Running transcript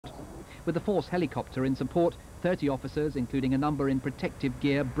With the force helicopter in support, 30 officers, including a number in protective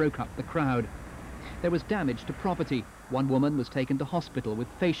gear, broke up the crowd. There was damage to property. One woman was taken to hospital with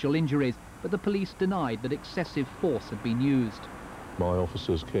facial injuries, but the police denied that excessive force had been used. My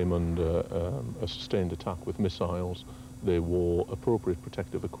officers came under a sustained attack with missiles. They wore appropriate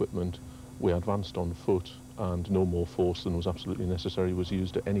protective equipment. We advanced on foot, and no more force than was absolutely necessary was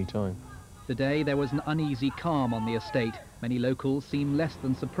used at any time. Today there was an uneasy calm on the estate. Many locals seem less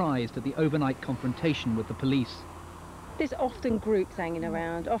than surprised at the overnight confrontation with the police. There's often groups hanging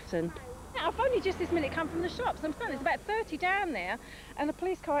around, often. I've only just this minute come from the shops. I'm saying there's about 30 down there, and the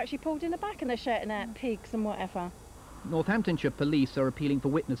police car actually pulled in the back and they're shouting out pigs and whatever. Northamptonshire police are appealing for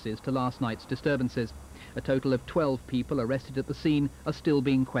witnesses to last night's disturbances. A total of 12 people arrested at the scene are still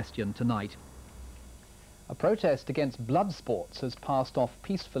being questioned tonight. A protest against blood sports has passed off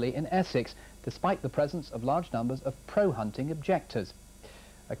peacefully in Essex, despite the presence of large numbers of pro-hunting objectors.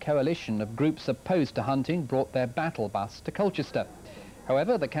 A coalition of groups opposed to hunting brought their battle bus to Colchester.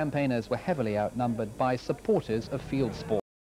 However, the campaigners were heavily outnumbered by supporters of field sport.